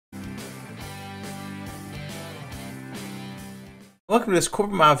Welcome to this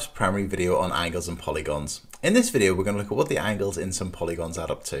Corbettmaths primary video on angles and polygons. In this video we're going to look at what the angles in some polygons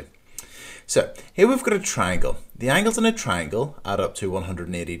add up to. So here we've got a triangle. The angles in a triangle add up to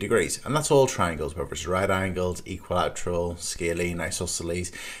 180 degrees, and that's all triangles, whether it's right angles, equilateral, scalene,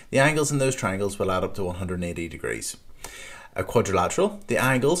 isosceles. The angles in those triangles will add up to 180 degrees. A quadrilateral,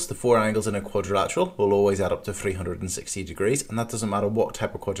 the four angles in a quadrilateral will always add up to 360 degrees, and that doesn't matter what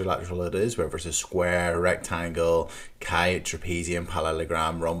type of quadrilateral it is, whether it's a square, rectangle, kite, trapezium,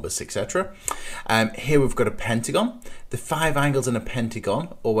 parallelogram, rhombus, etc. Here we've got a pentagon. The five angles in a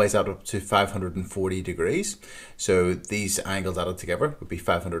pentagon always add up to 540 degrees. So these angles added together would be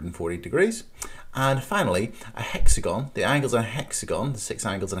 540 degrees. And finally, a hexagon. The angles in a hexagon, the six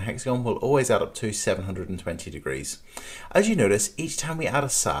angles in a hexagon, will always add up to 720 degrees. As you notice, each time we add a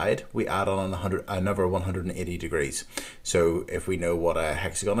side, we add on another 180 degrees. So if we know what a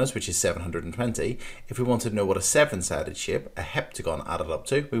hexagon is, which is 720, if we wanted to know what a seven-sided shape, a heptagon, added up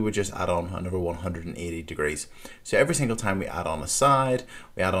to, we would just add on another 180 degrees. So every single time we add on a side,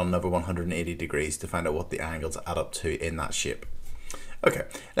 we add on another 180 degrees to find out what the angles add up to in that shape. Okay,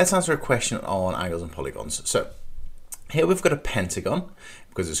 let's answer a question on angles and polygons. So here we've got a pentagon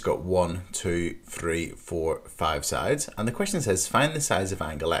because it's got 1, 2, 3, 4, 5 sides, and the question says find the size of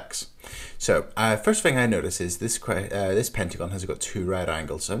angle x. So first thing I notice is this pentagon has got two right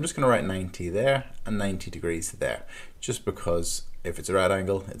angles, so I'm just going to write 90 there and 90 degrees there, just because if it's a right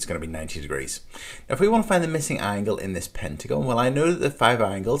angle, it's going to be 90 degrees. Now if we want to find the missing angle in this pentagon, well, I know that the five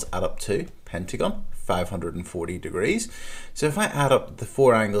angles add up to pentagon 540 degrees. So if I add up the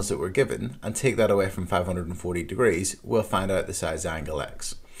four angles that we're given and take that away from 540 degrees, we'll find out the size of angle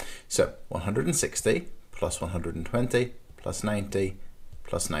x. So 160 plus 120 plus 90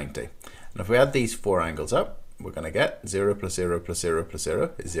 plus 90. And if we add these four angles up, we're going to get 0 plus 0 plus 0 plus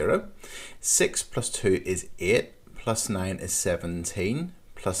 0 is 0. 6 plus 2 is 8, plus 9 is 17,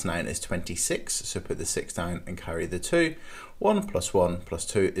 plus 9 is 26, so put the 6 down and carry the 2. 1 plus 1 plus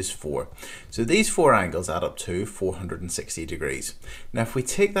 2 is 4. So these four angles add up to 460 degrees. Now if we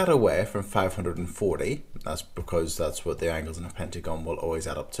take that away from 540, that's because that's what the angles in a pentagon will always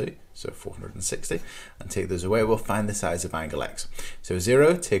add up to, so 460, and take those away, we'll find the size of angle x. So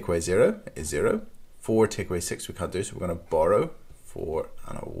 0 take away 0 is 0, 4 take away 6 we can't do, so we're going to borrow 4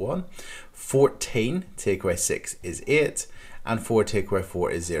 and a 1. 14 take away 6 is 8, and 4 take away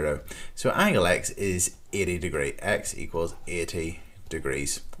 4 is 0. So angle x is 80 degrees. X equals 80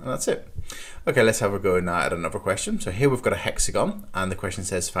 degrees. And that's it. Okay, let's have a go now at another question. So here we've got a hexagon, and the question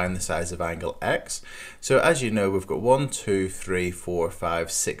says find the size of angle x. So as you know, we've got 1, 2, 3, 4,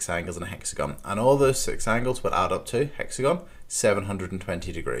 5, 6 angles in a hexagon, and all those 6 angles will add up to hexagon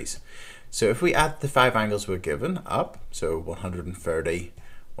 720 degrees. So if we add the five angles we're given up, so 130,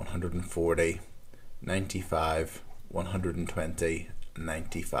 140, 95, 120,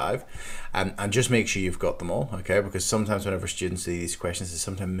 95, and just make sure you've got them all, okay, because sometimes whenever students do these questions they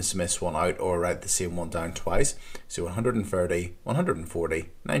sometimes miss one out or write the same one down twice. So 130, 140,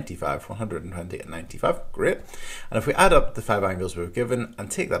 95, 120 and 95, great. And if we add up the five angles we've given and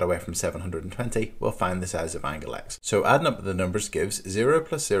take that away from 720, we'll find the size of angle x. So adding up the numbers gives 0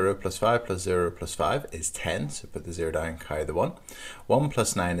 plus 0 plus 5 plus 0 plus 5 is 10, so put the 0 down, carry the 1. 1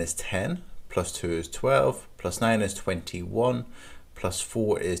 plus 9 is 10, plus 2 is 12, plus 9 is 21, plus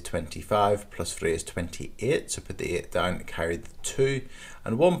 4 is 25, plus 3 is 28, so put the 8 down, carry the 2,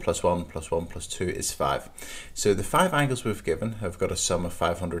 and 1 plus 1 plus 1 plus 2 is 5. So the five angles we've given have got a sum of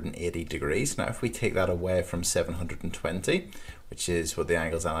 580 degrees. Now if we take that away from 720, which is what the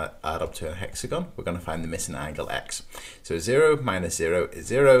angles add up to in a hexagon, we're going to find the missing angle x. So 0 minus 0 is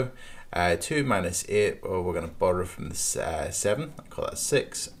 0, 2 minus 8, well, we're going to borrow from the 7, I call that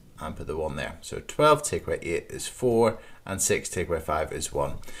 6, and put the 1 there. So 12 take away 8 is 4, and 6 take away 5 is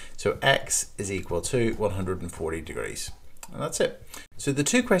 1. So x is equal to 140 degrees. And that's it. So the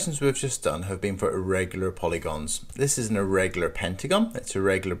two questions we've just done have been for irregular polygons. This is an irregular pentagon. It's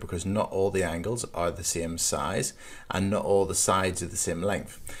irregular because not all the angles are the same size and not all the sides are the same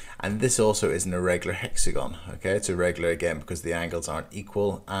length. And this also is an irregular hexagon. Okay, it's irregular again because the angles aren't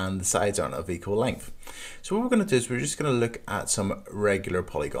equal and the sides aren't of equal length. So what we're going to do is we're just going to look at some regular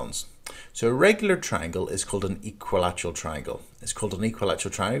polygons. So a regular triangle is called an equilateral triangle. It's called an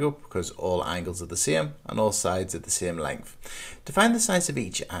equilateral triangle because all angles are the same and all sides are the same length. To find the size of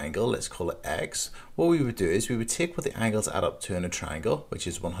each angle, let's call it x, what we would do is we would take what the angles add up to in a triangle, which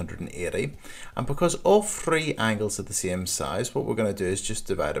is 180, and because all three angles are the same size, what we're going to do is just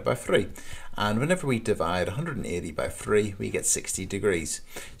divide it by 3. And whenever we divide 180 by 3, we get 60 degrees.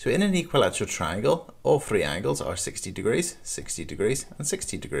 So in an equilateral triangle, all three angles are 60 degrees, 60 degrees, and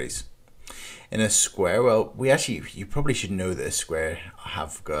 60 degrees. In a square, well, you probably should know that a square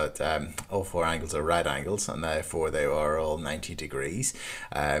have got all four angles are right angles, and therefore they are all 90 degrees.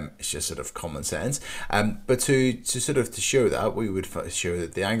 It's just sort of common sense. But to show that, we would show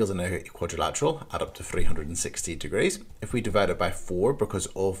that the angles in a quadrilateral add up to 360 degrees. If we divide it by 4, because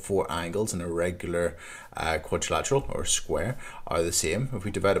all four angles in a regular quadrilateral or square are the same, if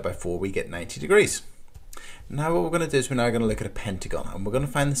we divide it by 4, we get 90 degrees. Now what we're going to do is we're now going to look at a pentagon, and we're going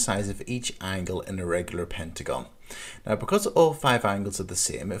to find the size of each angle in a regular pentagon. Now, because all 5 angles are the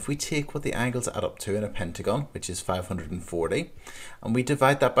same, if we take what the angles add up to in a pentagon, which is 540, and we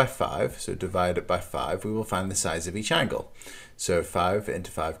divide that by 5, so divide it by 5, we will find the size of each angle. So 5 into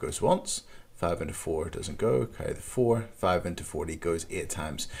 5 goes once, 5 into 4 doesn't go, carry the 4, 5 into 40 goes 8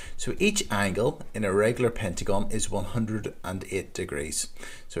 times. So each angle in a regular pentagon is 108 degrees.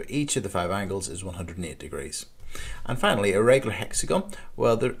 So each of the 5 angles is 108 degrees. And finally, a regular hexagon.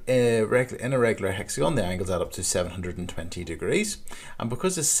 Well, in a regular hexagon, the angles add up to 720 degrees. And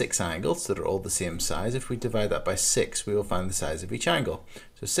because there's 6 angles that are all the same size, if we divide that by 6, we will find the size of each angle.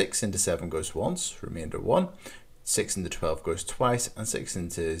 So 6 into 7 goes once, remainder 1. 6 into 12 goes twice, and 6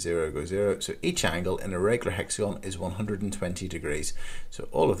 into 0 goes 0. So each angle in a regular hexagon is 120 degrees. So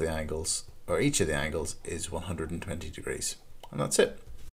all of the angles, or each of the angles, is 120 degrees. And that's it.